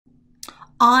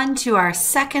On to our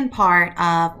second part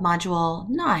of Module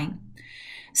 9.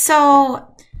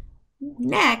 So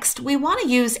next, we want to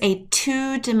use a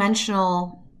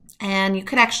two-dimensional, and you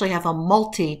could actually have a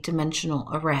multi-dimensional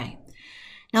array.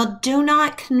 Now, do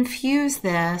not confuse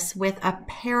this with a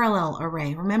parallel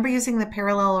array. Remember using the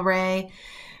parallel array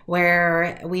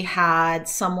where we had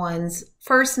someone's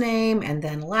first name and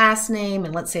then last name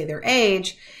and let's say their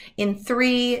age in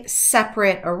three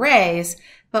separate arrays,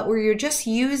 but where you're just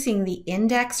using the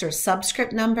index or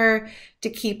subscript number to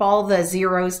keep all the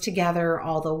zeros together,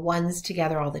 all the ones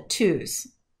together, all the twos.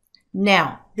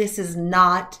 Now, this is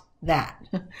not that.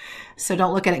 So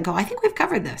don't look at it and go, I think we've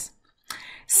covered this.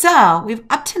 So we've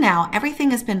up to now,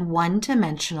 everything has been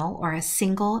one-dimensional or a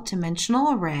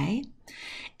single-dimensional array.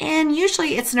 And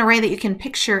usually it's an array that you can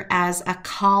picture as a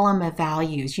column of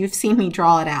values. You've seen me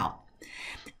draw it out.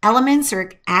 Elements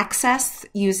are accessed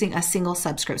using a single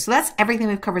subscript. So that's everything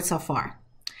we've covered so far.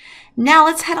 Now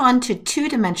let's head on to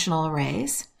two-dimensional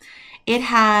arrays. It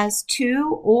has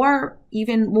two or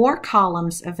even more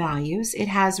columns of values. It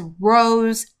has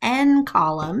rows and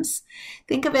columns.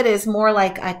 Think of it as more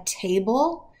like a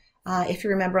table, if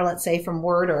you remember, let's say from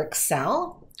Word or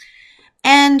Excel.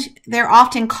 And they're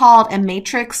often called a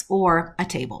matrix or a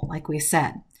table, like we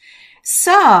said.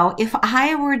 So if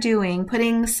I were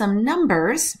putting some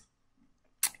numbers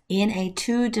in a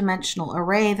two-dimensional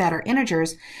array that are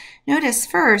integers, notice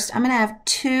first I'm going to have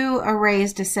two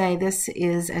arrays to say this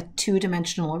is a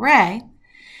two-dimensional array.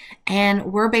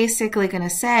 And we're basically going to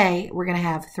say we're going to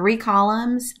have three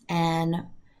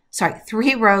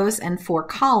rows and four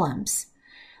columns.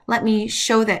 Let me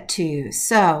show that to you.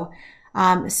 So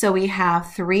we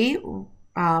have three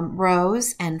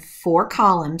rows and four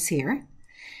columns here.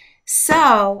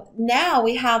 So now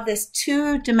we have this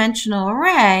two-dimensional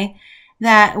array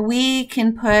that we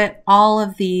can put all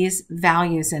of these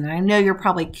values in. And I know you're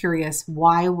probably curious,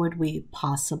 why would we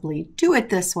possibly do it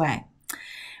this way?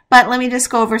 But let me just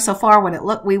go over so far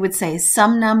what we would say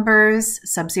some numbers,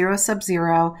 sub-0,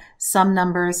 sub-0, some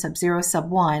numbers, sub-0,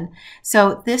 sub-1.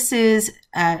 So this is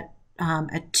a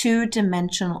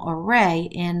two-dimensional array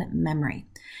in memory.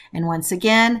 And once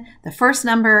again, the first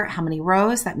number, how many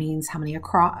rows, that means how many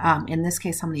across, in this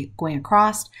case, how many going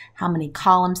across, how many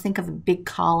columns, think of a big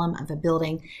column of a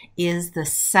building, is the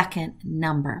second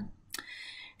number.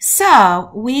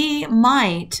 So we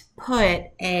might put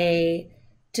a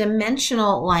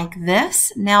dimensional like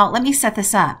this. Now, let me set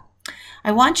this up.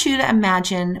 I want you to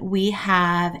imagine we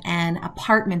have an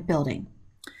apartment building.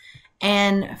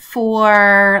 And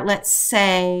for, let's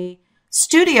say,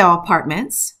 studio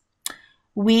apartments,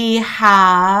 we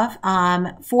have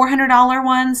 $400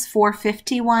 ones,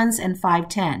 $450 ones, and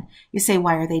 $510. You say,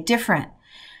 why are they different?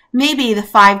 Maybe the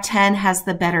 $510 has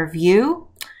the better view.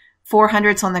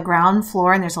 $400's on the ground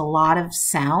floor and there's a lot of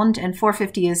sound, and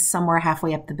 $450 is somewhere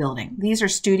halfway up the building. These are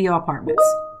studio apartments.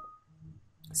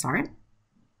 Sorry.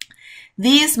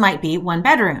 These might be one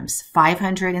bedrooms,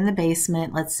 500 in the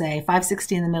basement, let's say,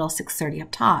 560 in the middle, 630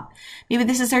 up top. Maybe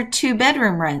this is our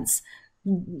two-bedroom rents.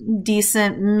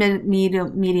 Decent,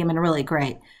 medium, and really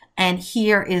great. And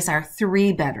here is our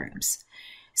three bedrooms.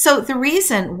 So the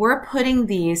reason we're putting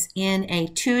these in a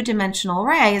two-dimensional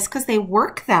array is because they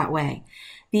work that way.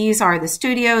 These are the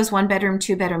studios, one bedroom,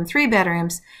 two bedroom, three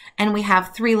bedrooms, and we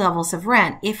have three levels of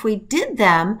rent. If we did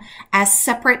them as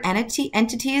separate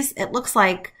entities, it looks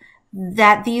like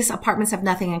that these apartments have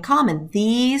nothing in common.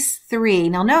 These three,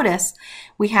 now notice,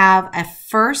 we have a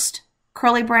first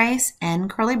curly brace and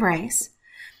curly brace.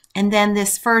 And then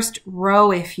this first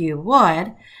row, if you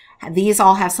would, these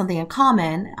all have something in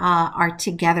common, are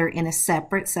together in a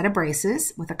separate set of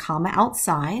braces with a comma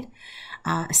outside,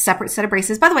 a separate set of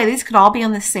braces. By the way, these could all be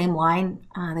on the same line.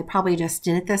 They probably just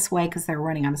did it this way because they're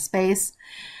running out of space.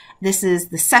 This is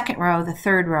the second row, the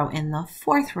third row, and the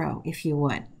fourth row, if you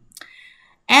would.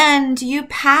 And you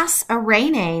pass array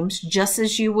names just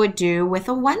as you would do with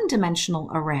a one-dimensional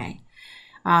array.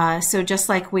 So just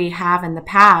like we have in the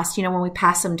past, you know, when we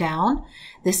pass them down,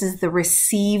 this is the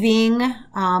receiving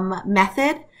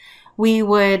method. We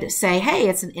would say, hey,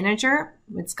 it's an integer.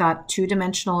 It's got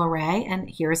two-dimensional array, and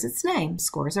here's its name,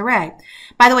 scores array.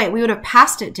 By the way, we would have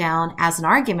passed it down as an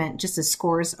argument, just as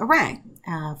scores array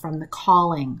from the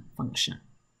calling function.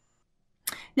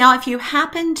 Now, if you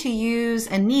happen to use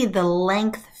and need the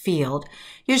length field,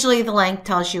 usually the length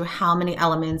tells you how many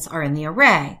elements are in the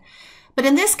array. But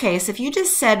in this case, if you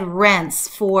just said rents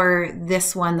for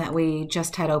this one that we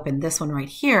just had open, this one right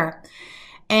here,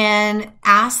 and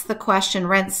ask the question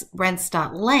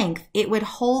rents.length, it would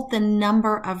hold the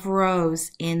number of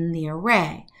rows in the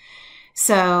array.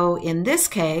 So in this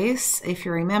case, if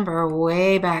you remember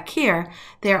way back here,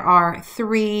 there are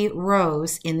 3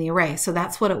 rows in the array. So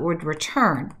that's what it would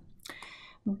return.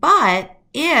 But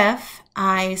if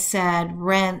I said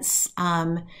rents,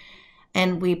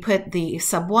 and we put the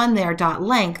sub1 there, dot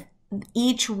length,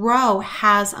 each row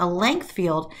has a length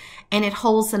field and it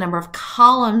holds the number of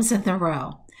columns in the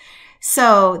row.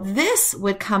 So this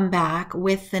would come back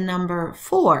with the number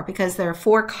 4 because there are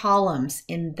 4 columns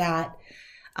in that,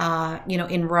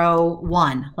 in row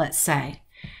 1, let's say.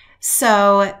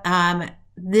 So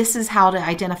this is how to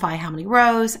identify how many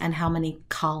rows and how many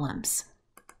columns.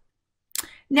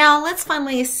 Now let's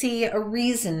finally see a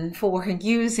reason for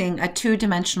using a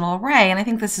 2-dimensional array, and I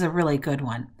think this is a really good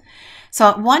one. So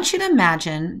I want you to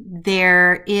imagine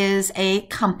there is a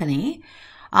company.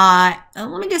 Let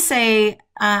me just say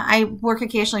I work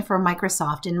occasionally for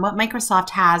Microsoft, and what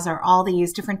Microsoft has are all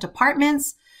these different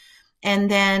departments,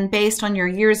 and then based on your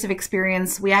years of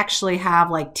experience, we actually have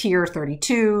like tier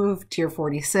 32, tier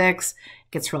 46.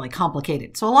 It gets really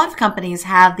complicated. So a lot of companies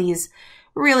have these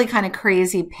really kind of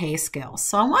crazy pay scales.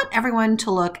 So I want everyone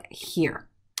to look here.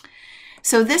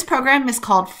 So this program is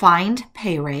called Find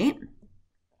Pay Rate.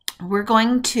 We're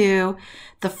going to,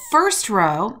 the first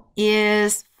row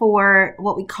is for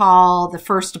what we call the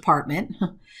first department,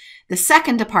 the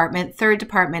second department, third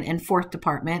department, and fourth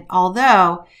department.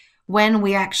 Although when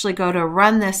we actually go to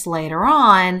run this later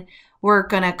on, we're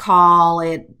going to call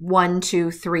it 1, 2,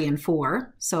 3, and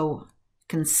 4. So you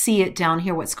can see it down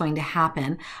here, what's going to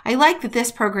happen. I like that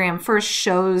this program first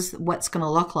shows what's going to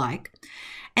look like.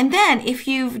 And then if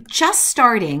you're just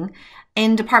starting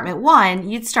in Department 1,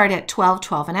 you'd start at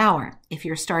 $12.12 an hour. If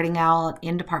you're starting out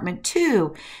in Department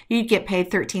 2, you'd get paid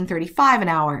 $13.35 an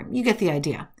hour. You get the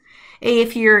idea.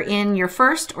 If you're in your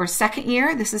first or second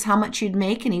year, this is how much you'd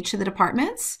make in each of the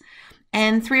departments.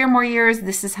 And 3 or more years,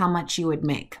 this is how much you would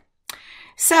make.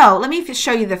 So let me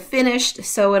show you the finished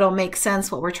so it'll make sense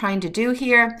what we're trying to do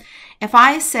here. If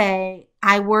I say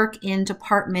I work in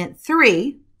Department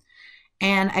 3,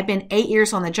 and I've been 8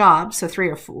 years on the job, so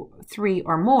 3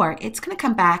 or more, it's going to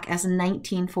come back as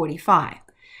 $19.45.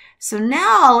 So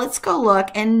now let's go look,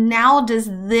 and now does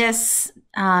this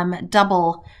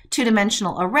double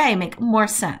 2-dimensional array make more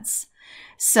sense?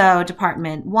 So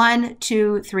Department 1,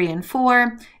 2, 3, and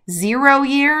 4, 0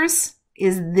 years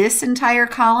is this entire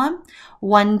column.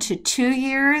 1 to 2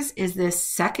 years is this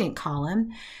second column.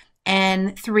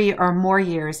 And 3 or more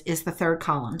years is the third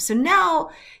column. So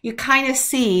now you kind of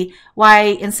see why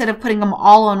instead of putting them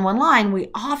all on one line, we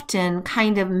often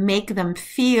kind of make them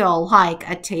feel like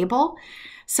a table.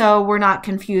 So we're not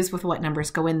confused with what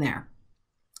numbers go in there.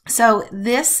 So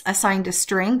this assigned a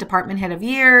string, department head of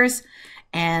years,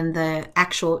 and the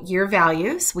actual year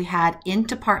values. We had int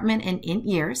department and int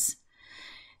years.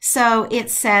 So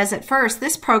it says at first,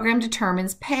 this program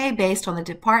determines pay based on the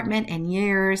department and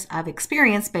years of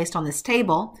experience based on this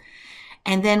table.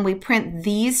 And then we print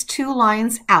these 2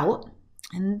 lines out.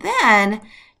 And then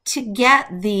to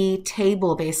get the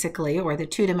table basically, or the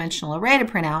 2-dimensional array to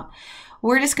print out,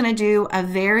 we're just going to do a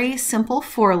very simple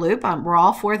for loop. We're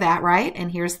all for that, right?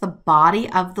 And here's the body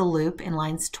of the loop in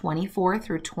lines 24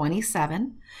 through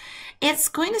 27. It's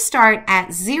going to start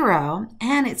at 0,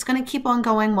 and it's going to keep on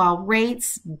going while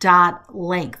rates dot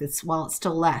length. While it's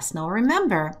still less. Now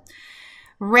remember,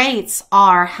 rates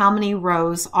are how many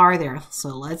rows are there. So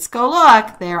let's go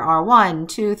look. There are 1,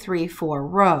 2, 3, 4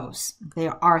 rows.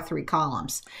 There are 3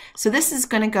 columns. So this is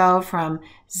going to go from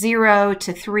 0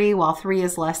 to 3, while 3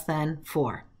 is less than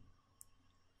 4.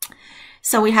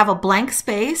 So we have a blank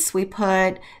space. We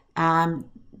put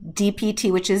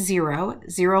DPT, which is 0,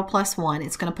 0 plus 1.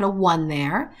 It's going to put a 1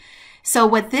 there. So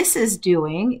what this is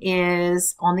doing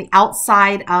is on the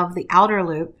outside of the outer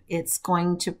loop, it's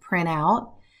going to print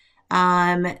out,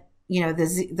 the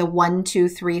 1, 2,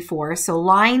 3, 4. So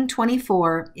line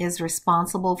 24 is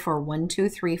responsible for 1, 2,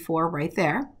 3, 4 right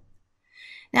there.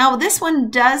 Now this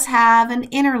one does have an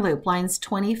inner loop, lines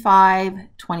 25,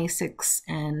 26,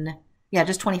 and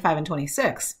just 25 and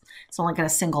 26. It's only got a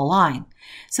single line.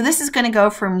 So this is going to go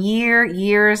from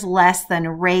years less than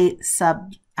rate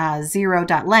sub 0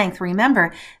 dot length.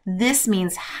 Remember, this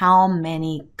means how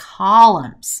many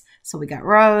columns. So we got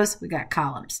rows, we got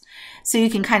columns. So you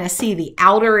can kind of see the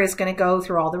outer is going to go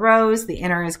through all the rows, the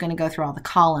inner is going to go through all the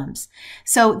columns.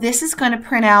 So this is going to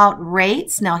print out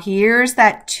rates. Now here's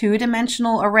that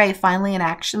 2-dimensional array finally in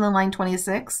action in line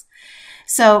 26.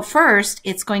 So first,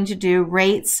 it's going to do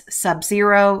rates sub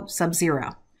 0, sub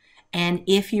 0. And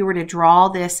if you were to draw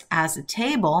this as a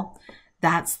table,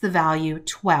 that's the value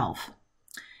 12.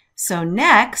 So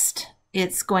next,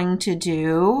 it's going to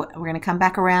we're going to come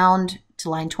back around to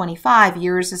line 25.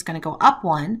 Years is going to go up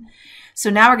 1. So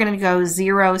now we're going to go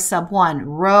 0 sub 1,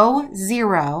 row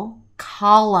 0,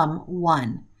 column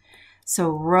 1. So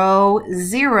row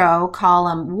 0,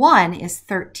 column 1 is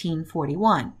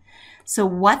 1341. So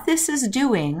what this is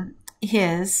doing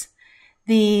is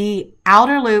the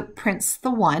outer loop prints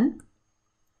the 1.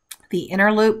 The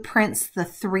inner loop prints the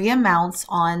 3 amounts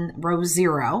on row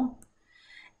 0.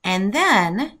 And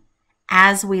then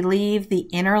as we leave the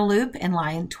inner loop in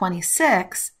line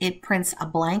 26, it prints a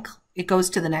blank. It goes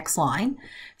to the next line.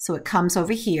 So it comes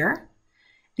over here.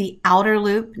 The outer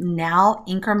loop now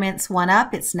increments 1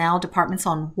 up. It's now departments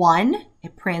on 1.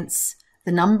 It prints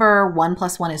the number 1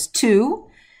 plus 1 is 2.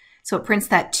 So it prints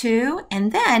that 2.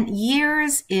 And then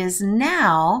years is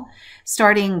now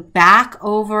starting back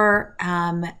over,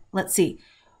 let's see,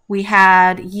 we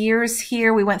had years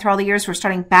here. We went through all the years. We're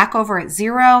starting back over at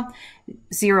 0.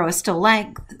 0 is still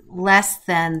less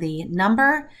than the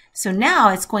number. So now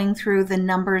it's going through the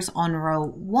numbers on row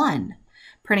 1,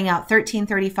 printing out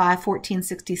 1335,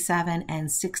 1467, and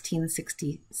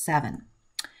 1667.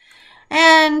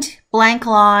 And blank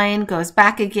line goes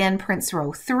back again, prints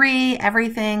row 3,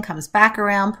 everything comes back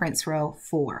around, prints row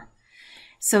 4.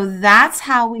 So that's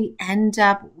how we end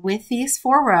up with these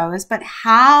 4 rows, but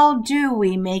how do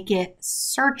we make it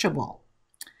searchable?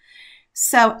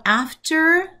 So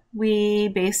after we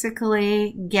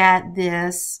basically get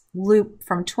this loop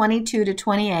from 22 to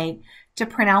 28 to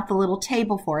print out the little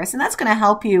table for us, and that's going to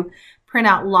help you print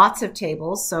out lots of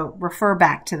tables, so refer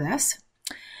back to this.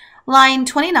 Line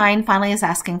 29 finally is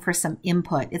asking for some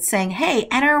input. It's saying, hey,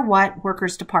 enter what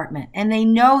workers department, and they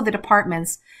know the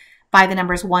departments by the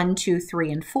numbers 1, 2,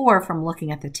 3, and 4 from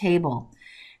looking at the table.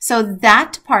 So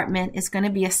that department is going to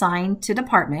be assigned to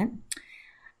department.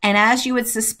 And as you would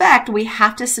suspect, we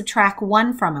have to subtract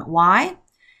 1 from it. Why?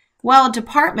 Well,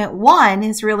 department 1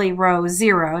 is really row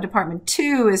 0. Department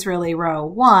 2 is really row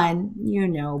 1. You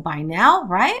know by now,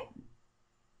 right?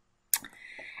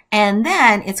 And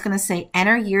then it's going to say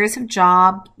enter years of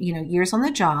job, years on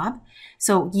the job.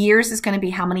 So years is going to be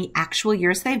how many actual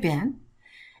years they've been.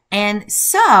 And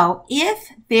so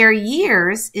if their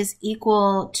years is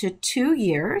equal to 2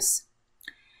 years,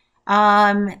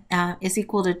 is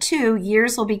equal to 2,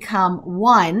 years will become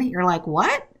 1. You're like,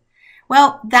 what?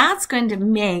 Well, that's going to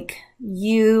make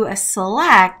you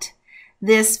select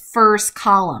this first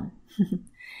column.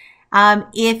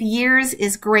 If years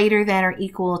is greater than or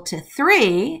equal to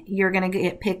 3, you're going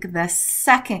to pick the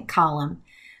second column.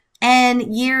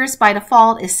 And years by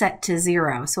default is set to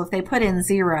 0. So if they put in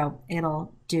 0,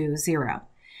 it'll do 0.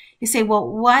 You say, well,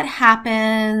 what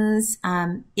happens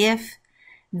if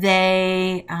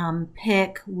they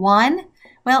pick 1?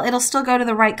 Well, it'll still go to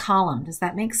the right column. Does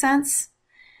that make sense?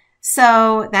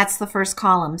 So that's the first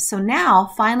column. So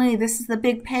now, finally, this is the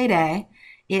big payday.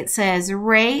 It says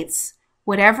rates,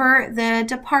 whatever the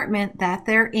department that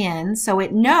they're in. So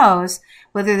it knows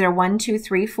whether they're 1, 2,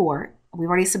 3, 4. We've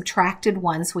already subtracted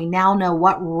 1, so we now know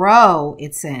what row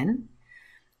it's in.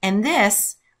 And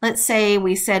this, let's say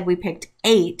we said we picked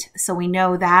 8, so we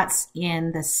know that's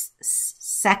in the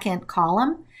second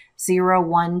column, 0,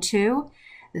 1, 2.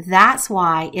 That's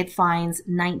why it finds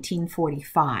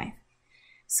 1945.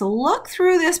 So look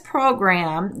through this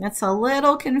program. It's a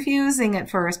little confusing at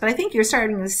first, but I think you're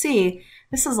starting to see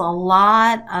this is a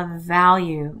lot of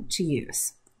value to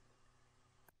use.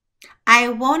 I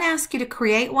won't ask you to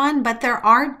create one, but there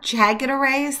are jagged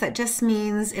arrays. That just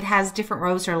means it has different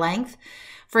rows or length.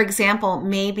 For example,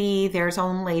 maybe there's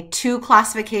only 2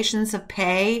 classifications of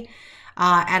pay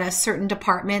at a certain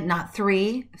department, not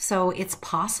 3. So it's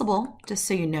possible, just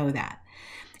so you know that.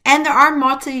 And there are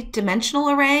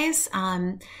multi-dimensional arrays.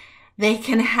 They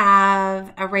can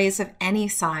have arrays of any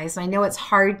size. I know it's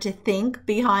hard to think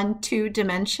beyond 2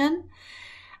 dimension.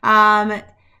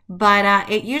 But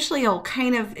it usually will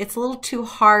it's a little too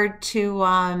hard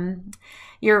to,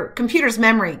 your computer's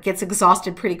memory gets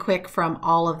exhausted pretty quick from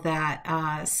all of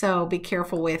that. So be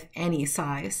careful with any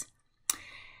size.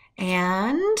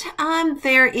 And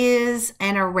there is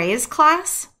an arrays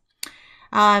class.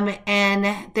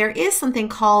 And there is something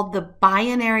called the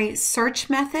binary search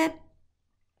method.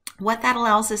 What that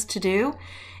allows us to do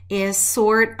is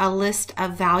sort a list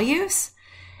of values.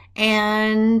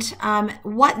 And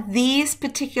what these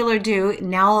particular do,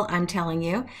 now I'm telling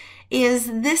you, is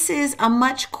this is a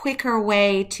much quicker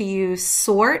way to use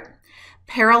sort,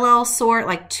 parallel sort,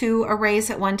 like 2 arrays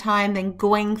at one time, than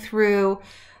going through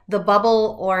the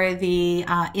bubble or the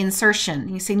insertion.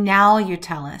 You see, now you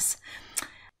tell us.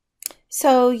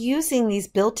 So using these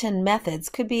built-in methods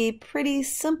could be pretty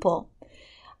simple.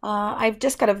 I've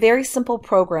just got a very simple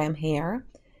program here.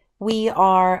 We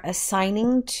are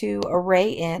assigning to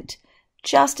ArrayInt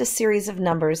just a series of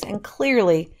numbers, and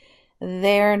clearly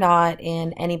they're not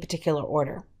in any particular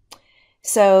order.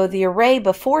 So the array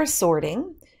before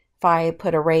sorting, if I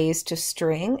put arrays to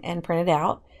string and print it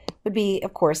out, would be,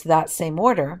 of course, that same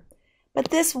order. But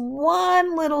this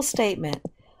one little statement,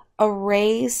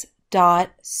 arrays.sort,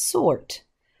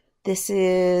 this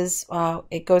is,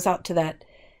 it goes out to that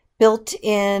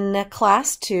built-in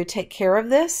class to take care of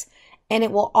this, and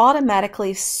it will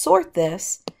automatically sort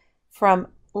this from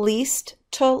least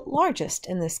to largest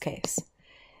in this case.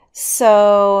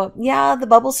 So yeah, the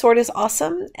bubble sort is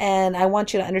awesome, and I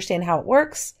want you to understand how it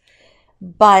works.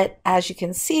 But as you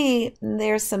can see,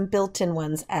 there's some built-in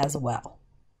ones as well.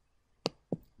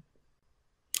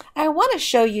 I want to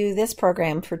show you this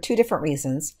program for two different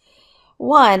reasons.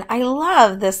 One, I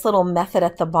love this little method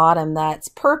at the bottom that's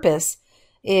purpose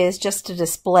is just to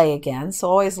display again. So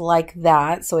always like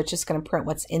that. So it's just going to print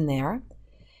what's in there.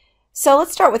 So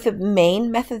let's start with the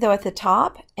main method though at the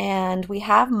top, and we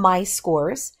have my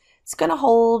scores. It's going to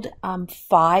hold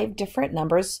 5 different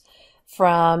numbers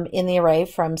from in the array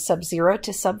from sub 0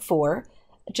 to sub 4,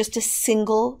 just a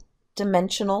single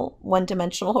dimensional,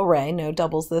 one-dimensional array, no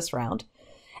doubles this round.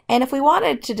 And if we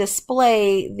wanted to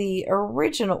display the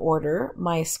original order,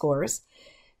 my scores,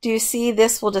 do you see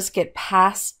this will just get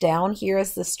passed down here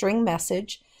as the string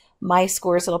message. My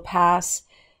scores, it'll pass,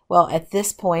 well, at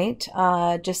this point,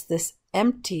 just this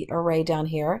empty array down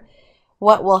here.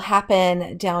 What will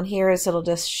happen down here is it'll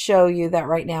just show you that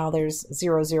right now there's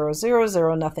 0, 0, 0,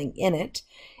 0, nothing in it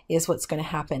is what's going to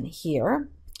happen here.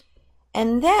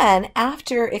 And then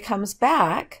after it comes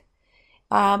back,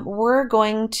 we're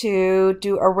going to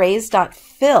do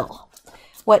arrays.fill.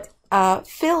 What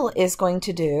fill is going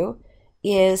to do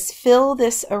is fill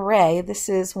this array. This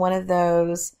is one of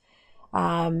those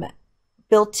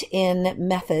built-in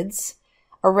methods.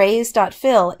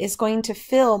 Arrays.fill is going to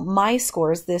fill my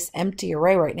scores, this empty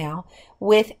array right now,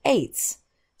 with 8s.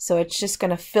 So it's just going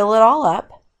to fill it all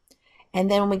up. And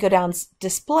then when we go down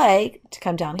display to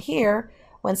come down here,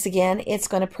 once again, it's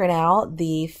going to print out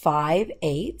the 5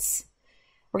 8s.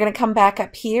 We're going to come back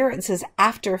up here and it says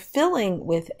after filling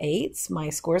with 8s,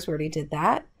 my scores, we already did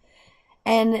that.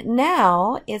 And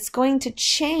now it's going to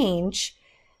change.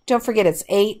 Don't forget it's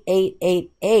 8, 8,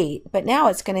 8, 8, but now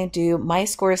it's going to do my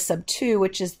score is sub 2,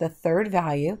 which is the third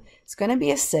value. It's going to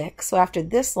be a 6. So after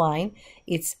this line,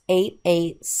 it's 8,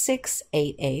 8, 6,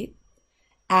 8, 8.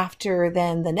 After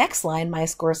then the next line, my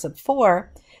score is sub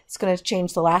 4, it's going to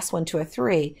change the last one to a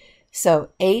 3. So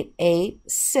 8, 8,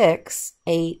 6,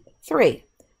 8, 3.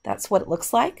 That's what it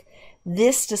looks like.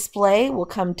 This display will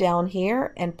come down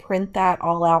here and print that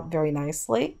all out very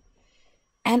nicely.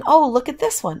 And oh, look at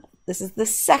this one. This is the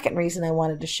second reason I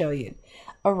wanted to show you.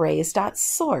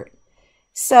 Arrays.sort.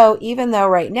 So even though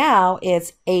right now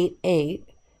it's 8, 8,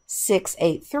 6,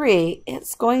 8, 3,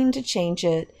 it's going to change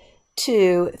it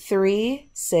to 3,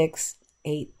 6,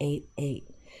 8, 8, 8.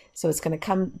 So it's going to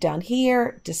come down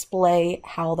here, display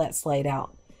how that's laid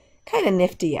out. Kind of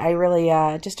nifty. I really,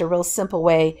 just a real simple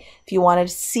way. If you wanted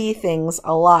to see things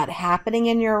a lot happening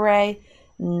in your array,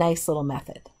 nice little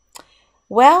method.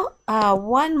 Well,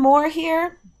 one more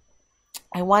here.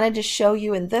 I wanted to show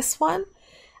you in this one.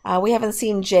 We haven't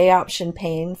seen J-option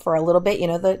pane for a little bit, you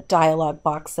know, the dialog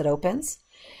box that opens.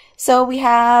 So we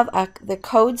have the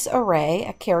codes array,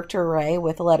 a character array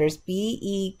with the letters B,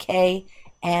 E, K,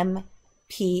 M,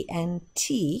 P, and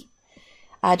T.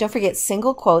 Don't forget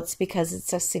single quotes because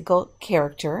it's a single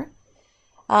character.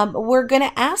 We're going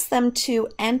to ask them to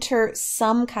enter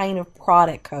some kind of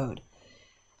product code.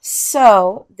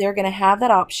 So they're going to have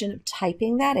that option of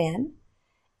typing that in,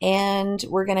 and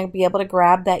we're going to be able to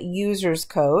grab that user's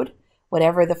code,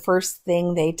 whatever the first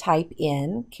thing they type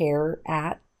in, char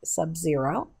at sub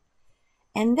 0.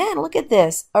 And then look at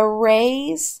this,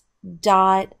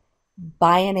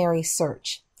 arrays.binary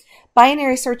search.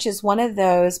 Binary search is one of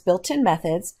those built-in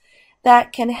methods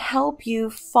that can help you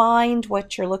find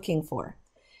what you're looking for.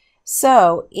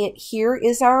 So here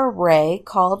is our array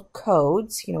called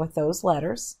codes, you know, with those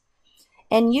letters.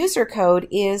 And user code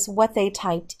is what they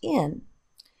typed in.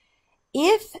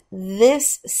 If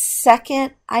this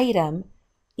second item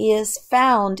is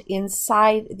found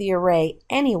inside the array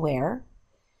anywhere,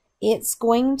 it's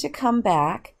going to come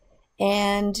back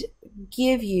and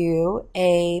give you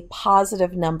a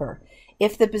positive number.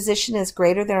 If the position is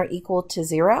greater than or equal to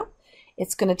 0,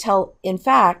 it's going to tell, in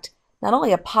fact, not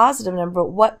only a positive number,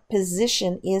 but what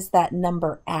position is that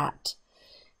number at.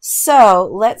 So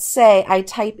let's say I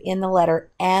type in the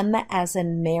letter M as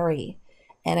in Mary,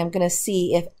 and I'm going to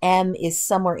see if M is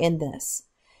somewhere in this.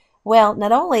 Well,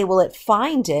 not only will it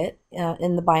find it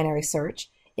in the binary search,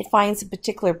 it finds a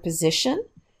particular position,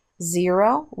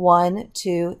 0, 1,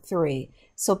 2, 3.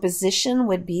 So position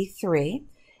would be 3.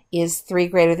 Is 3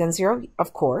 greater than 0?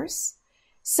 Of course.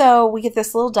 So we get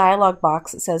this little dialog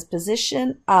box that says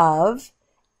position of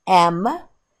M.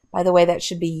 By the way, that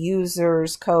should be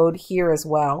user's code here as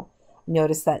well.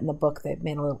 Notice that in the book they've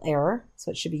made a little error,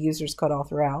 so it should be user's code all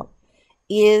throughout.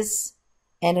 Is,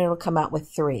 and it'll come out with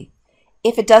 3.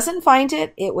 If it doesn't find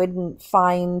it, it wouldn't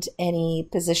find any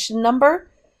position number.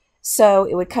 So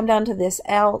it would come down to this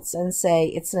else and say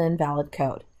it's an invalid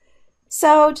code.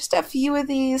 So just a few of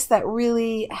these that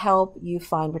really help you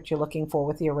find what you're looking for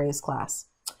with the arrays class.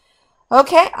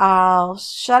 Okay, I'll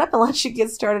shut up and let you get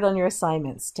started on your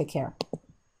assignments. Take care.